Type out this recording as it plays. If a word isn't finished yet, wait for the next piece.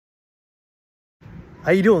How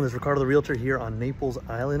you doing? This is Ricardo the Realtor here on Naples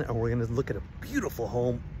Island, and we're going to look at a beautiful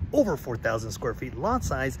home, over 4,000 square feet, lot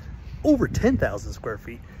size over 10,000 square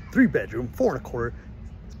feet, 3-bedroom, 4 1/4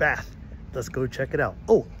 bath. Let's go check it out.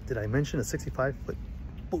 Oh, did I mention a 65-foot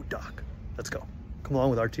boat dock? Let's go. Come along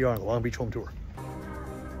with RTR on the Long Beach Home Tour.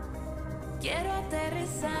 Quiero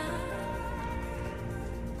aterrizar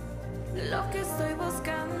lo que estoy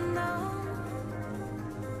buscando.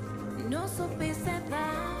 No supiste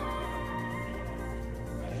dar.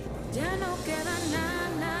 Ya no queda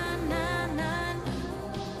nada.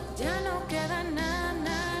 Ya no queda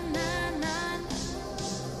nada.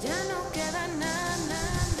 Ya no queda nada.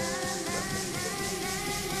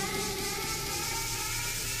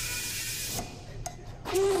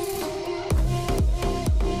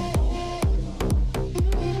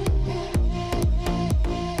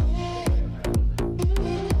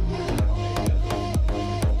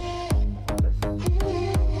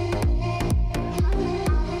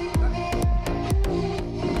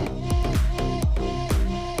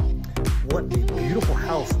 What a beautiful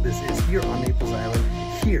house this is here on Naples Island,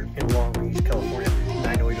 here in Long Beach, California,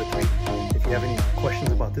 90803. If you have any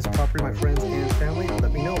questions about this property, my friends and family,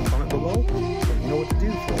 let me know. Comment below, so you know what to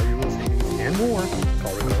do for all your real estate needs and more.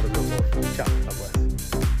 Call Ricardo the Realtor. Ciao.